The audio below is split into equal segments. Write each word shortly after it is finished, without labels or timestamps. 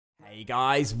Hey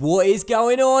guys, what is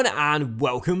going on? And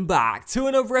welcome back to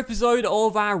another episode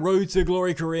of our Road to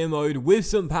Glory career mode with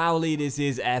St. Pauli. This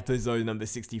is episode number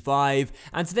 65,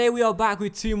 and today we are back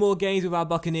with two more games with our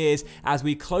Buccaneers as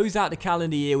we close out the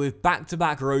calendar year with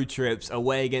back-to-back road trips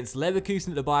away against Leverkusen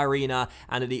at the Bayer Arena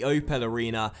and at the Opel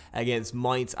Arena against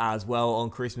Mainz as well on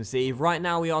Christmas Eve. Right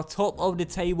now we are top of the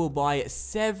table by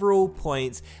several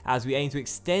points as we aim to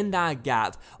extend our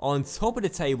gap on top of the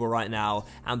table right now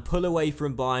and pull away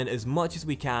from Bayern as much as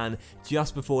we can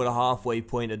just before the halfway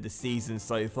point of the season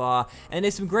so far. And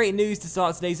there's some great news to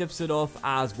start today's episode off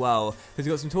as well, because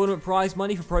we've got some tournament prize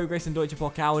money for progress in Deutsche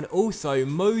Pokal, and also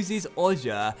Moses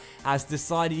Oja has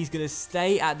decided he's going to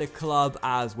stay at the club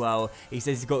as well. He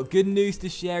says he's got good news to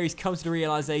share. He's come to the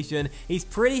realization he's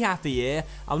pretty happy here.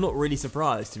 I'm not really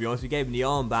surprised, to be honest. We gave him the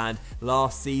armband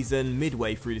last season,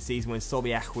 midway through the season when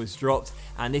Sobiech was dropped,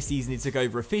 and this season he took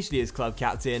over officially as club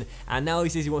captain, and now he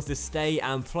says he wants to stay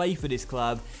and play for this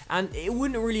club. And it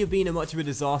wouldn't really have been much of a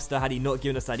disaster had he not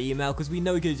given us that email, because we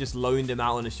know he could have just loaned him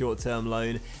out on a short-term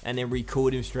loan and then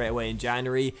recalled him straight away in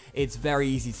January. It's very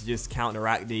easy to just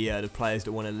counteract the players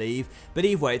that want to leave. But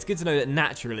either way, it's good to know that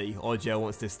naturally Ojo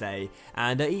wants to stay,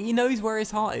 and he knows where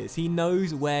his heart is. He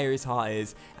knows where his heart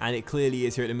is, and it clearly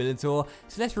is here at the Minotaur.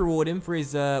 So let's reward him for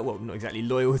his, well, not exactly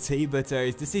loyalty, but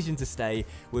his decision to stay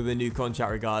with a new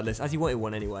contract regardless, as he wanted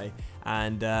one anyway.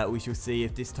 And we shall see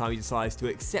if this time he decides to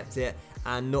accept it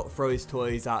and not throw his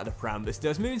toys out of the pram. But still,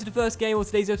 let's move into the first game of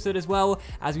today's episode as well,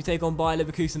 as we take on Bayer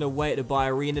Leverkusen away at the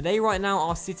Bayer Arena. They right now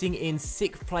are sitting in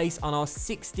 6th place and are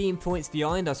 16 points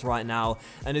behind us right now.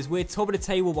 And as we're top of the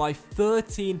table by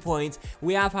 13 points,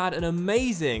 we have had an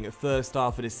amazing first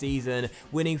half of the season,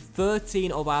 winning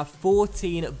 13 of our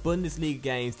 14 Bundesliga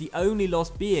games, the only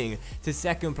loss being to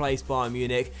second place Bayern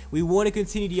Munich. We want to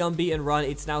continue the unbeaten run.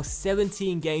 It's now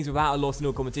 17 games without a loss in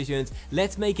all competitions.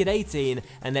 Let's make it 18,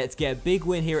 and let's get a big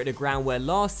win here at the ground, where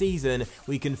last season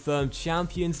we confirmed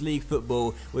Champions League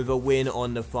football with a win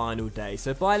on the final day.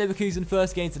 So Bayer Leverkusen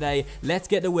first game today. Let's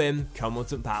get the win. Come on,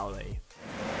 St. Pauli.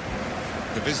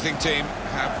 The visiting team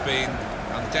have been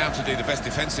undoubtedly the best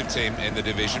defensive team in the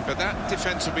division, but that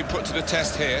defence will be put to the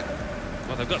test here.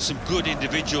 Well, they've got some good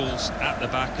individuals at the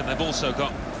back, and they've also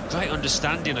got great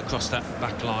understanding across that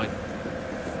back line.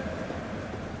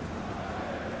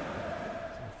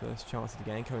 First chance of the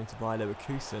game coming to Bayer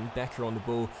Leverkusen. Becker on the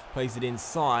ball, plays it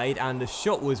inside, and the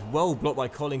shot was well blocked by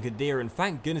Colin Kadir, and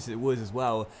thank goodness it was as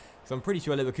well, because I'm pretty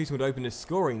sure Leverkusen would open the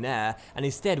scoring there, and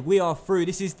instead we are through.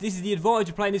 This is the advantage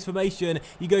of playing this formation.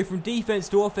 You go from defense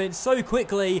to offense so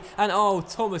quickly, and oh,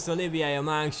 Thomas Olivier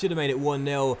Amang should have made it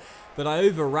 1-0. But I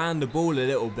overran the ball a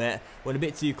little bit, went a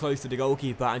bit too close to the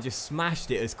goalkeeper and just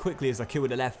smashed it as quickly as I could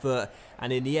with the left foot.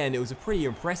 And in the end, it was a pretty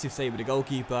impressive save with the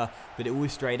goalkeeper, but it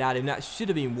was straight at him. That should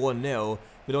have been 1-0.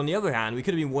 But on the other hand, we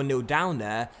could have been 1-0 down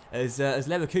there as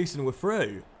Leverkusen were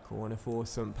through. Corner for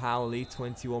St. Pauli,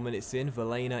 21 minutes in.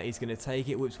 Valena is going to take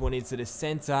it, whips one into the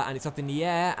centre, and it's up in the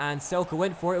air, and Selke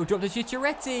went for it. It'll drop to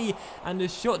Charities, and the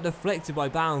shot deflected by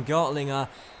Baumgartlinger.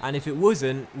 And if it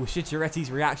wasn't, well, Charities'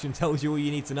 reaction tells you all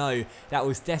you need to know. That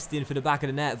was destined for the back of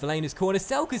the net. Valena's corner,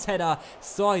 Selke's header,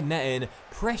 side netting.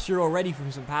 Pressure already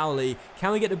from St. Pauli.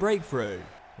 Can we get the breakthrough?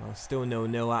 Well, still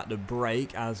 0-0 at the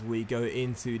break as we go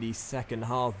into the second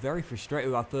half. Very frustrated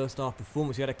with our first half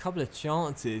performance. We had a couple of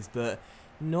chances, but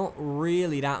not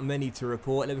really that many to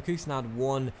report. Leverkusen had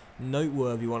one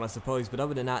noteworthy one, I suppose, but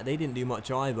other than that, they didn't do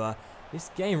much either. This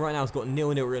game right now has got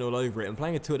 0-0 written all over it. I'm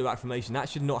playing a two at the back formation. That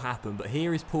should not happen. But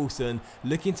here is Poulsen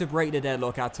looking to break the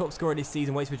deadlock. Our top scorer this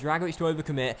season waits for Dragovic to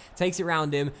overcommit. Takes it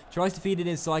round him. Tries to feed it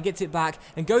inside. Gets it back.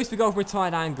 And goes for goal from a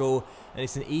tight angle. And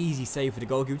it's an easy save for the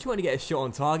goalkeeper. Just want to get a shot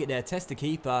on target there. Test the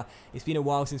keeper. It's been a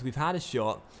while since we've had a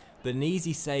shot. But an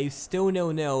easy save, still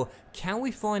 0-0. Can we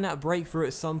find that breakthrough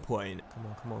at some point? Come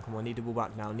on, come on, come on. Need the ball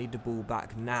back now. Need the ball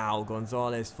back now.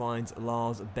 Gonzalez finds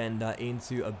Lars Bender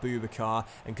into Abubakar.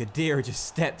 And Kadira just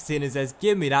steps in and says,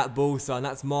 give me that ball, son.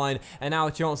 That's mine. And now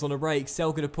a chance on the break.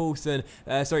 Selke to Poulsen.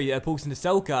 Poulsen to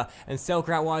Selke. And Selke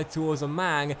out wide towards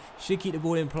Amang. Should keep the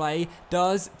ball in play.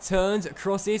 Does. Turns.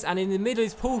 Crosses. And in the middle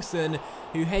is Poulsen,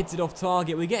 who heads it off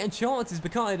target. We're getting chances,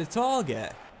 but can't hit the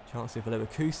target. Chance here for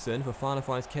Leverkusen. Fofana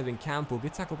finds Kevin Campbell.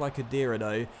 Good tackle by Kadira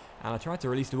though. And I tried to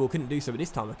release the ball. Couldn't do so, but this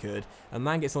time I could. And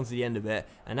Mang gets onto the end of it.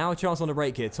 And now a chance on the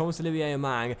break here. Thomas Olivier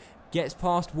Amang gets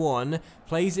past one,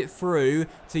 plays it through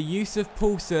to Yusuf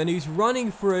Poulsen, who's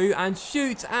running through and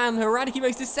shoots, and Haradiki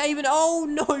makes the save, and oh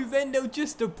no, Vendel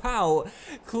just about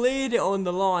cleared it on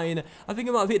the line. I think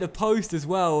it might have hit the post as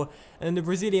well, and the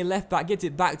Brazilian left back gets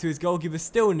it back to his goalkeeper,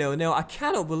 still 0-0. I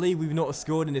cannot believe we've not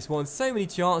scored in this one. So many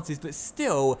chances, but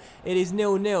still, it is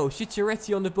 0-0.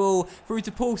 Charities on the ball, through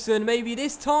to Poulsen, maybe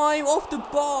this time, off the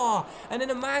bar, and then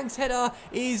a Manx header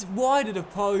is wide of the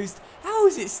post. How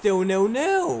is it still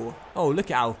 0-0? Oh, look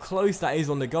at how close that is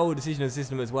on the goal decision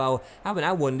system as well. Haven't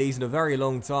had one of these in a very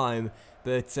long time,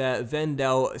 but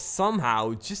Vendel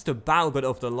somehow just about got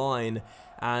off the line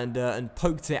and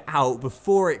poked it out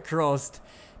before it crossed.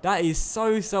 That is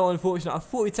so unfortunate. I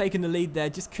thought we'd taken the lead there,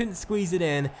 just couldn't squeeze it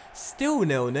in. Still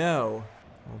 0-0. Oh,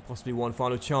 possibly one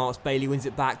final chance. Bailey wins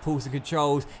it back. Poulsen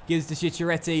controls. Gives to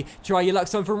Chichariti. Try your luck,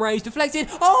 son from range. Deflected.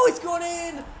 Oh, it's gone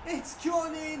in. It's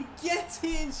gone in. Get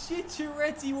in.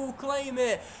 Chichariti will claim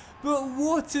it. But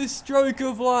what a stroke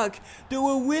of luck that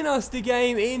will win us the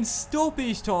game in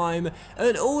stoppage time,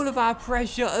 and all of our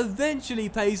pressure eventually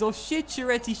pays off.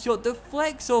 Chichariti shot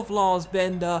deflects off Lars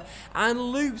Bender and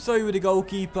loops over the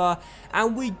goalkeeper,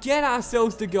 and we get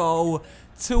ourselves the goal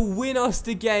to win us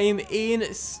the game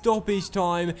in stoppage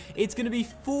time. It's going to be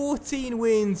 14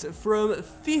 wins from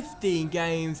 15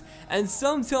 games, and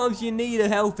sometimes you need a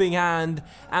helping hand,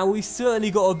 and we certainly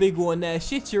got a big one there.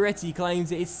 Chichariti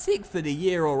claims it is 6th for the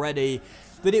year already,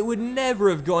 but it would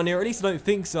never have gone here, or at least I don't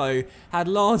think so, had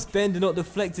Lars Bender not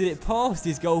deflected it past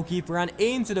his goalkeeper and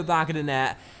into the back of the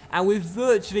net. And with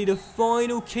virtually the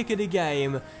final kick of the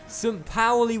game, St.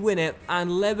 Pauli win it and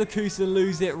Leverkusen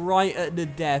lose it right at the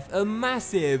death. A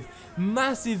massive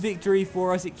victory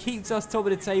for us. It keeps us top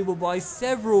of the table by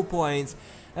several points.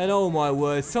 And oh my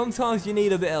word, sometimes you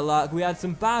need a bit of luck. We had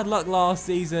some bad luck last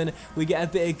season. We get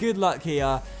a bit of good luck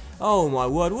here. Oh my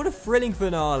word, what a thrilling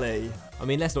finale. I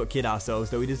mean, let's not kid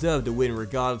ourselves though, we deserved the win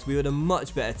regardless. We were the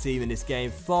much better team in this game,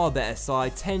 far better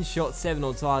side, 10 shots, 7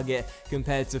 on target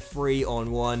compared to 3 on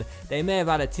 1. They may have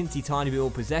had a tiny bit more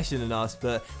possession than us,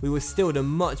 but we were still the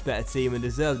much better team and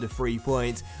deserved the 3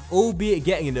 points, albeit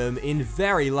getting them in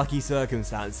very lucky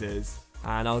circumstances.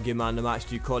 And I'll give man the match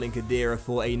to Colin Kadira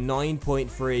for a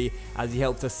 9.3 as he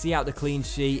helped us see out the clean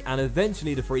sheet and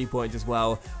eventually the 3 points as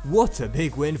well. What a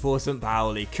big win for St.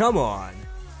 Pauli, come on!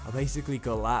 I basically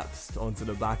collapsed onto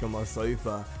the back of my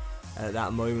sofa at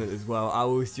that moment as well.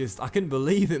 I couldn't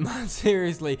believe it, man,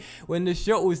 seriously. When the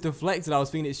shot was deflected, I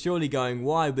was thinking it's surely going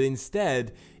wide, but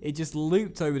instead, it just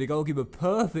looped over the goalkeeper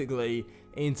perfectly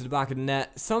into the back of the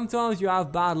net. Sometimes you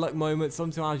have bad luck moments,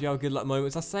 sometimes you have good luck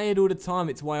moments. I say it all the time,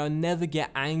 it's why I never get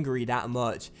angry that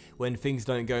much when things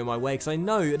don't go my way, because I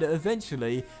know that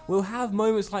eventually we'll have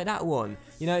moments like that one.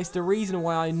 You know, it's the reason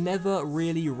why I never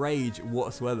really rage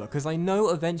whatsoever, because I know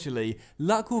eventually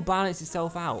luck will balance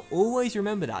itself out. Always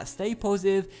remember that. Stay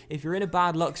positive. If you're in a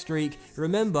bad luck streak,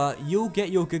 remember, you'll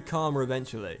get your good karma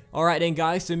eventually. Alright then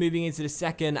guys, so moving into the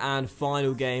second and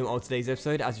final game of today's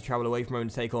episode as we travel away from home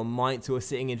to take on Mainz, who are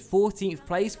sitting in 14th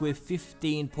place with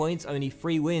 15 points, only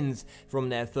 3 wins from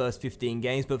their first 15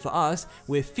 games, but for us,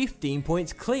 we're 15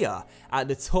 points clear at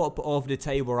the top of the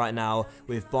table right now,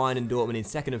 with Bayern and Dortmund in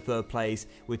 2nd and 3rd place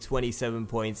with 27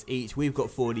 points each. We've got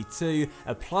 42,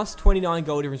 a plus 29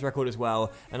 goal difference record as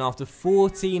well, and after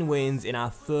 14 wins in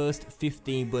our first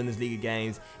 15 Bundesliga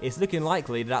games, it's looking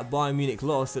likely that Bayern Munich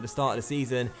loss at the start of the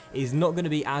season is not going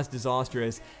to be as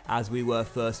disastrous as we were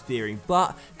first fearing,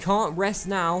 but can't rest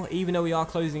now. Even though we are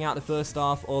closing out the first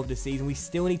half of the season, we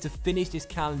still need to finish this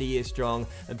calendar year strong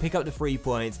and pick up the 3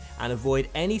 points and avoid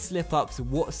any slip-ups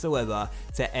whatsoever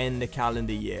to end the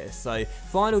calendar year. So,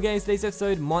 final game of today's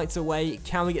episode, Mainz away.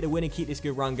 Can we get the win and keep this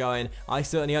good run going? I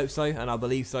certainly hope so, and I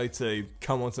believe so too.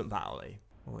 Come on, St. Pauli.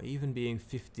 Or even being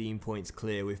 15 points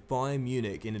clear with Bayern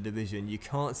Munich in the division, you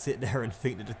can't sit there and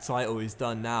think that the title is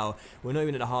done now. We're not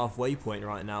even at the halfway point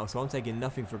right now, so I'm taking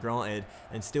nothing for granted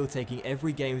and still taking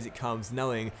every game as it comes,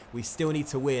 knowing we still need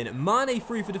to win. Mane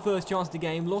through for the first chance of the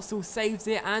game, Lossell saves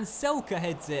it and Selke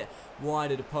heads it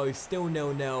wide of the post, still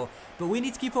 0-0, but we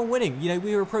need to keep on winning. You know,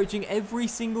 we are approaching every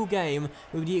single game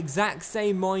with the exact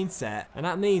same mindset, and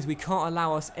that means we can't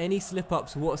allow us any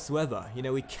slip-ups whatsoever. You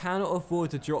know, we cannot afford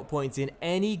to drop points in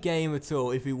any game at all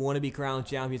if we want to be crowned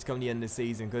champions come the end of the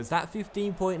season, because that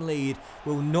 15-point lead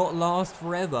will not last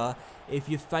forever if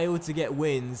you fail to get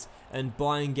wins and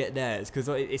Bayern get theirs, because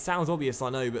it sounds obvious, I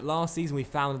know, but last season we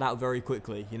found it out very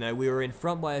quickly. You know, we were in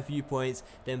front by a few points,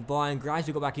 then Bayern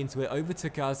gradually got back into it,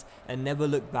 overtook us, and never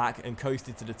looked back and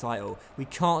coasted to the title. We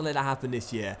can't let that happen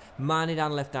this year. Mane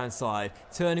down the left-hand side,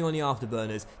 turning on the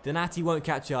afterburners. Donati won't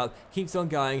catch up, keeps on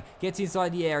going, gets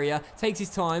inside the area, takes his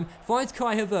time, finds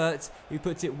Kai Havertz, who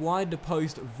puts it wide the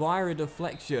post via a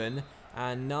deflection.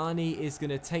 And Nani is going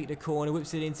to take the corner,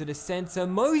 whips it into the centre.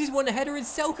 Moses won the header in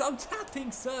Selke. I'm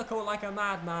tapping circle like a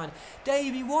madman.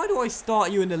 Davey, why do I start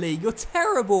you in the league? You're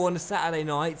terrible on a Saturday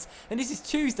night. And this is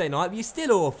Tuesday night, but you're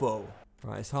still awful.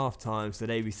 Right, it's half time, so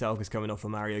Davey Selke's coming off for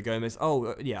Mario Gomez.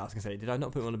 Oh, yeah, I was going to say, did I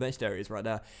not put him on the bench? There he is right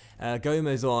there.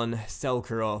 Gomez on,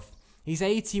 Selke off. He's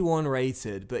 81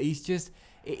 rated, but he's just...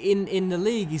 In the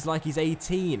league, he's like he's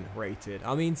 18 rated.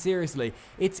 I mean, seriously,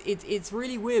 it's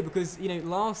really weird because, you know,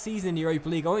 last season in the Europa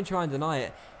League, I won't try and deny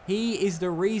it, he is the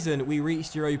reason we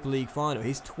reached the Europa League final.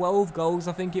 His 12 goals,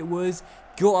 I think it was,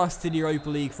 got us to the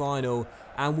Europa League final,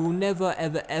 and we'll never,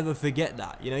 ever, ever forget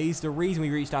that. You know, he's the reason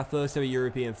we reached our first ever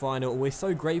European final, and we're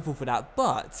so grateful for that.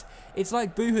 But it's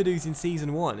like Boohadoo's in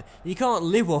Season 1. You can't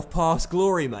live off past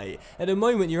glory, mate. At the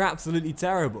moment, you're absolutely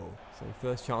terrible. So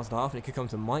first chance of the half, and it could come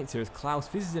to Mainz here as Klaus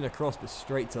fizzes in across, but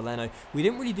straight to Leno. We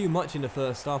didn't really do much in the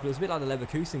first half. It was a bit like the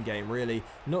Leverkusen game, really.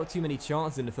 Not too many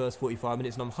chances in the first 45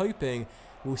 minutes, and I'm hoping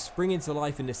we'll spring into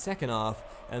life in the second half,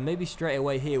 and maybe straight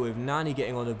away here with Nani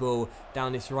getting on the ball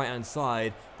down this right-hand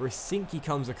side. Brasinski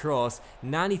comes across.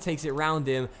 Nani takes it round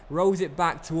him, rolls it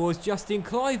back towards Justin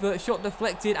Kluivert, shot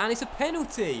deflected, and it's a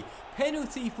penalty.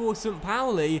 Penalty for St.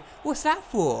 Pauli. What's that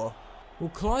for? Well,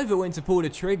 Kluivert went to pull the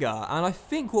trigger, and I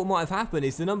think what might have happened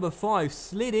is the number 5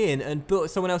 slid in and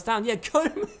put someone else down. Yeah,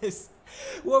 Gomez.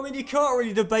 Well, I mean, you can't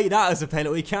really debate that as a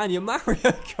penalty, can you?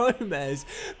 Mario Gomez,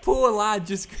 poor lad,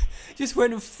 just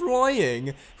went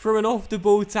flying from an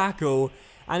off-the-ball tackle,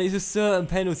 and it's a certain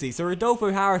penalty. So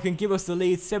Rodolfo Hara can give us the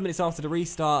lead 7 minutes after the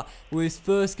restart with his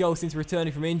first goal since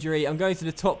returning from injury. I'm going to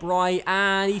the top right,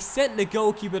 and he sent the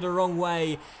goalkeeper the wrong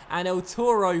way, and El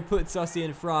Toro puts us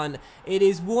in front. It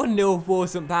is 1-0 for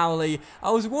St. Pauli.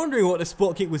 I was wondering what the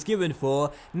spot kick was given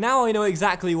for. Now I know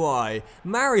exactly why.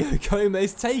 Mario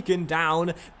Gomez taken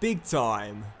down big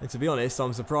time. And to be honest,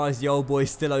 I'm surprised the old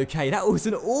boy's still okay. That was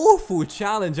an awful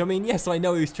challenge. I mean, yes, I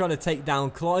know he was trying to take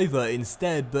down Kluivert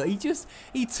instead, but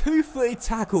he two-footed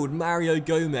tackled Mario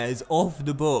Gomez off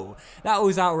the ball. That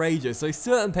was outrageous. So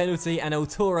certain penalty, and El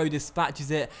Toro dispatches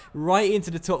it right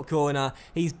into the top corner.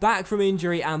 He's back from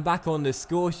injury and back on the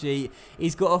score sheet.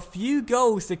 He's got a few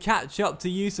goals to catch up to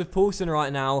Yusuf Poulsen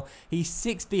right now. He's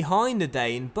 6 behind the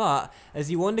Dane, but as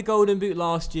he won the Golden Boot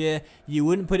last year, you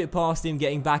wouldn't put it past him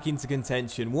getting back into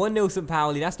contention. 1-0 St.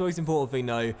 Pauli, that's the most important thing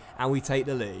though, and we take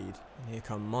the lead. And here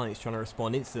come Mainz trying to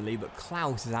respond instantly, but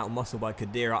Klaus is out-muscled by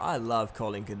Khedira. I love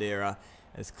Colin Khedira.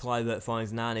 As Kluivert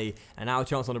finds Nani, and now a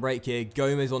chance on the break here.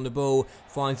 Gomez on the ball,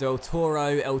 finds El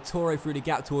Toro. El Toro through the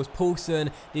gap towards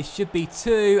Poulsen. This should be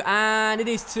 2, and it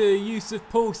is 2. Yusuf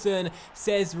Poulsen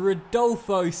says,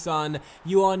 Rodolfo, son,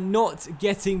 you are not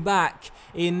getting back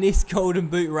in this Golden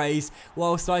Boot race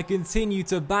whilst I continue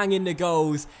to bang in the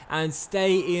goals and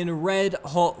stay in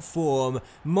red-hot form.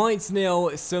 Mainz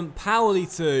 0, St. Pauli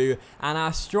 2, and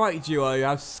our strike duo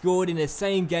have scored in the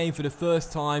same game for the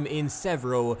first time in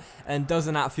several, and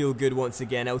doesn't that feel good once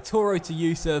again. El Toro to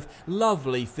Yusuf,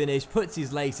 lovely finish, puts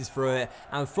his laces through it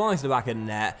and finds the back of the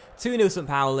net. 2-0 St.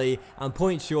 Pauli, and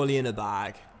points surely in the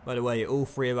bag. By the way, all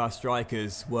 3 of our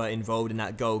strikers were involved in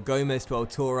that goal. Gomez to El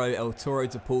Toro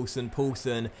to Poulsen,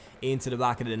 Poulsen into the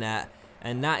back of the net.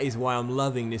 And that is why I'm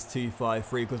loving this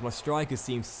 2-5-3, because my strikers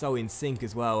seem so in sync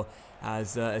as well,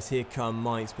 as here come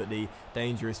Mainz, but the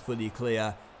danger is fully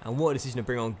clear. And what a decision to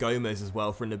bring on Gomez as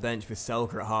well from the bench for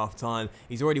Selke at half-time.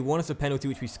 He's already won us a penalty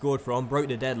which we scored from, broke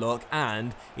the deadlock,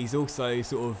 and he's also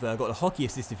sort of got a hockey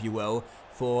assist, if you will,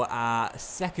 for our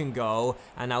second goal.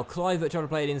 And now Kluivert trying to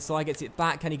play it inside, gets it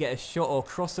back. Can he get a shot or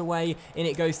cross away? In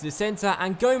it goes to the centre,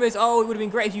 and Gomez, oh, it would have been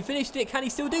great if you finished it. Can he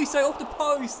still do so? Off the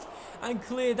post and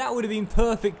cleared. That would have been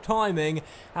perfect timing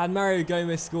had Mario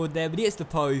Gomez scored there, but he hits the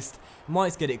post.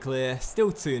 Might get it clear,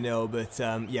 still 2-0,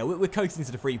 but yeah, we're coasting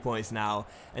to the 3 points now,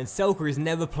 and Selke is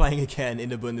never playing again in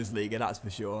the Bundesliga, that's for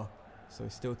sure. So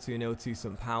still 2-0 to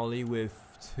St. Pauli with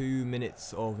 2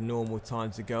 minutes of normal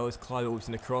time to go as Kluivert whips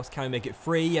in the cross. Can we make it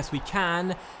 3? Yes, we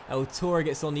can. El Toro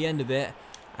gets on the end of it,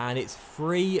 and it's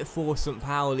 3 for St.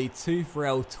 Pauli, 2 for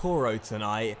El Toro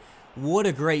tonight. What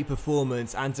a great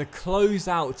performance, and to close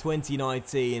out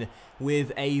 2019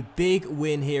 with a big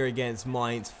win here against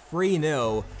Mainz.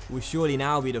 3-0 will surely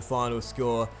now be the final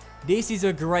score. This is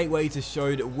a great way to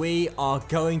show that we are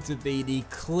going to be the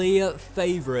clear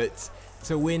favourites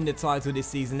to win the title this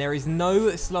season. There is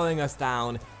no slowing us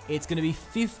down. It's going to be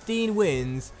 15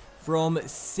 wins from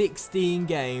 16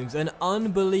 games. An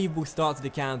unbelievable start to the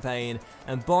campaign.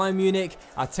 And Bayern Munich,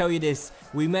 I tell you this,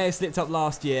 we may have slipped up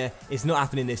last year. It's not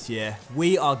happening this year.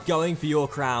 We are going for your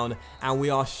crown, and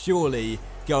we are surely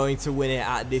going to win it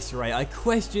at this rate. I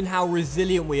question how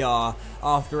resilient we are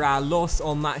after our loss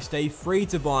on match day 3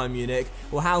 to Bayern Munich.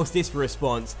 Well, how's this for a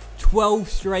response? 12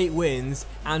 straight wins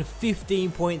and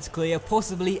 15 points clear,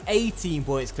 possibly 18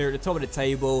 points clear at the top of the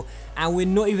table, and we're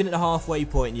not even at the halfway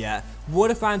point yet. What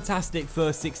a fantastic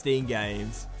first 16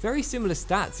 games. Very similar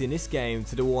stats in this game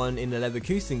to the one in the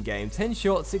Leverkusen game. 10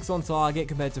 shots, 6 on target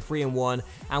compared to 3 and 1,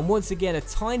 and once again a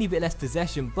tiny bit less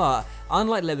possession, but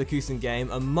unlike the Leverkusen game,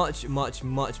 a much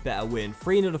better win.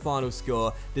 3-0 the final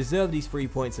score, deserved these 3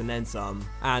 points and then some.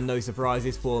 And no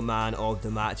surprises for man of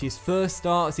the match. His first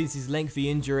start since his lengthy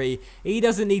injury. He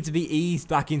doesn't need to be eased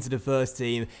back into the first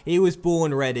team. He was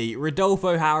born ready.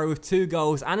 Rodolfo Hara with 2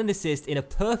 goals and an assist in a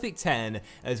perfect 10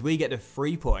 as we get the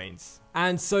 3 points.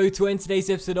 And so to end today's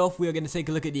episode off, we are going to take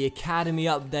a look at the academy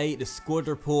update, the squad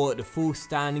report, the full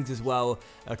standings as well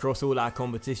across all our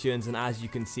competitions. And as you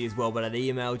can see as well by that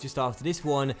email just after this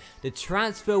one, the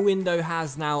transfer window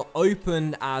has now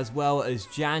opened as well as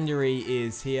January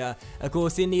is here. Of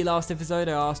course, in the last episode,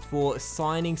 I asked for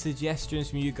signing suggestions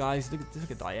from you guys. Look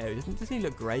at Dayeo. Doesn't he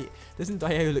look great? Doesn't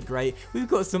Dayeo look great? We've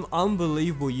got some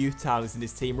unbelievable youth talents in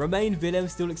this team. Romain Willem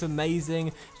still looks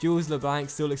amazing. Jules LeBlanc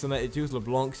still looks amazing. Jules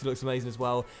LeBlanc still looks amazing as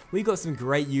well. We got some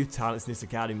great youth talents in this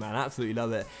academy, man. Absolutely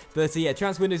love it. But yeah,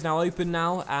 transfer window is now open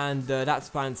now, and that's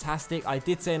fantastic. I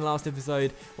did say in the last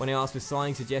episode when I asked for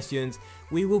signing suggestions,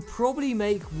 we will probably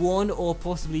make 1 or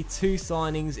possibly 2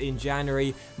 signings in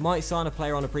January. Might sign a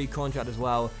player on a pre-contract as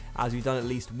well, as we've done at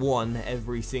least 1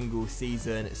 every single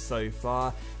season so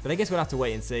far. But I guess we'll have to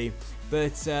wait and see.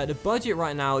 But the budget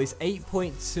right now is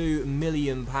 £8.2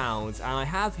 million, and I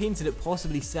have hinted at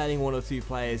possibly selling 1 or 2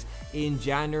 players in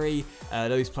January.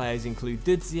 Those players include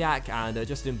Dudziak and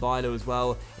Justin Bilo as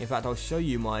well. In fact, I'll show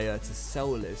you my to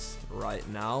sell list right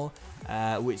now.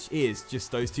 Which is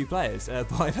just those 2 players,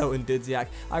 Bilo and Dudziak.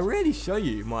 I rarely show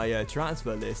you my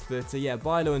transfer list, but yeah,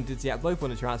 Bilo and Dudziak both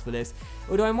on the transfer list.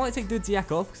 Although I might take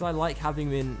Dudziak off because I like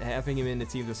having him in the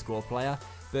team as a score player.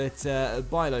 But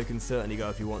Bilo can certainly go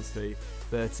if he wants to.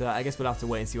 But I guess we'll have to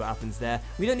wait and see what happens there.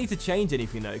 We don't need to change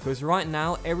anything though, because right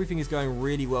now everything is going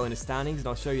really well in the standings, and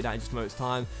I'll show you that in just a moment's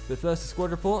time. But first, the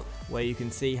squad report, where you can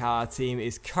see how our team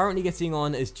is currently getting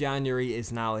on as January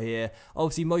is now here.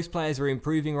 Obviously, most players are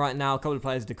improving right now. A couple of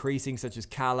players are decreasing, such as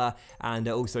Kala and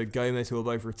also Gomez, who are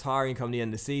both retiring come the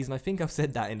end of the season. I think I've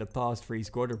said that in the past 3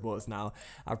 squad reports now.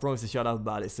 I promise to shut up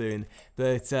about it soon.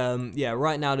 But yeah,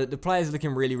 right now the players are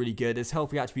looking really good. There's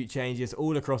healthy attribute changes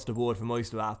all across the board for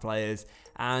most of our players.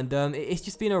 And it's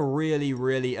just been a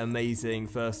really amazing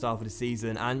first half of the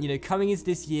season. And, you know, coming into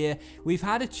this year, we've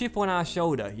had a chip on our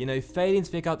shoulder, you know, failing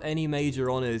to pick up any major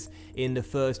honours in the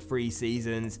first 3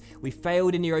 seasons. We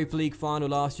failed in the Europa League final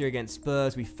last year against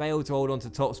Spurs. We failed to hold on to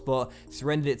top spot,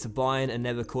 surrendered it to Bayern and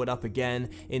never caught up again.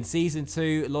 In season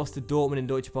 2, lost to Dortmund in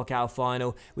Deutsche Pokal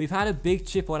final. We've had a big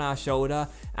chip on our shoulder,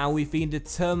 and we've been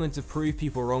determined to prove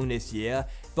people wrong this year.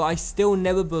 But I still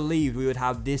never believed we would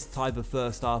have this type of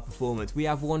first half performance. We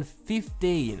have won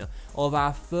 15 of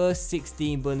our first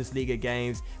 16 Bundesliga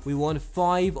games. We won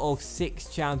 5 of 6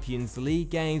 Champions League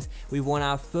games. We won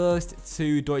our first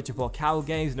 2 Deutsche Pokal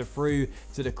games and are through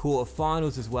to the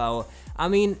quarterfinals as well. I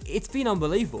mean, it's been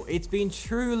unbelievable. It's been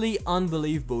truly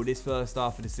unbelievable this first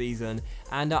half of the season.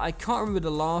 And I can't remember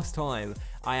the last time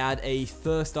I had a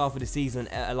first half of the season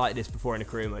like this before in a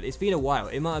career mode. It's been a while.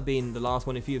 It might have been the last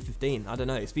one in FIFA 15. I don't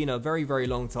know. It's been a very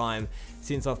long time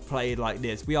since I've played like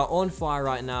this. We are on fire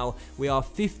right now. We are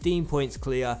 15 points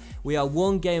clear. We are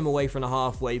 1 game away from the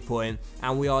halfway point,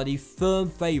 and we are the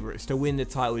firm favourites to win the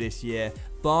title this year.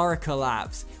 Bar a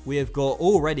collapse, we have got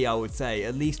already, I would say,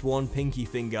 at least 1 pinky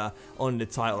finger on the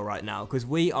title right now, because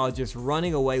we are just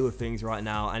running away with things right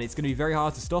now, and it's going to be very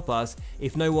hard to stop us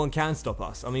if no one can stop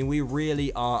us. I mean, we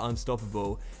really are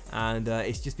unstoppable, and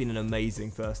it's just been an amazing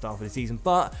first half of the season.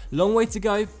 But long way to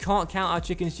go. Can't count our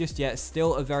chickens just yet.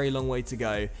 Still a very long way to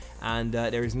go, and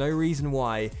there is no reason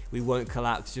why we won't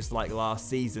collapse just like last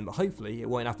season, but hopefully it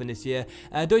won't happen this year.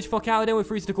 Deutsche Pokal, then we're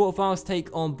through to the quarterfinals,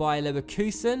 take on Bayer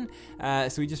Leverkusen.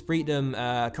 So we just beat them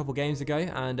a couple games ago,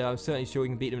 and I'm certainly sure we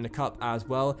can beat them in the cup as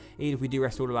well, even if we do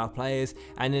rest all of our players.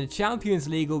 And in the Champions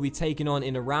League, we'll be taking on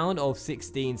in the round of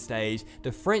 16 stage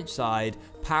the French side,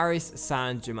 Paris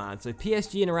Saint-Germain. So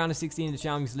PSG in the round of 16 in the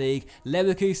Champions League,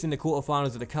 Leverkusen in the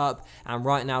quarterfinals of the cup, and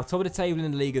right now top of the table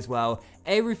in the league as well.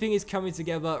 Everything is coming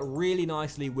together really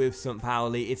nicely with St.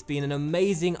 Pauli. It's been an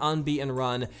amazing unbeaten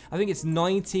run. I think it's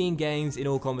 19 games in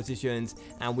all competitions,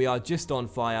 and we are just on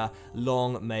fire.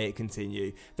 Long may it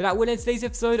continue. But that will end today's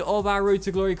episode of our Road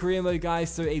to Glory career mode, guys.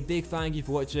 So a big thank you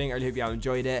for watching. I really hope you have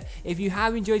enjoyed it. If you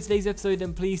have enjoyed today's episode,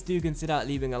 then please do consider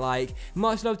leaving a like.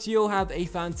 Much love to you all. Have a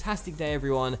fantastic day,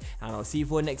 everyone, and I'll see you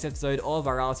for the next episode of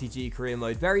our RTG career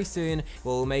mode very soon.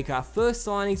 We'll make our first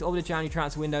signings of the January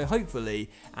transfer window,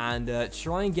 hopefully, and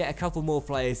try and get a couple more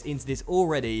players into this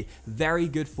already very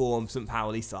good form St.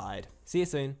 Pauli side. See you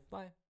soon. Bye.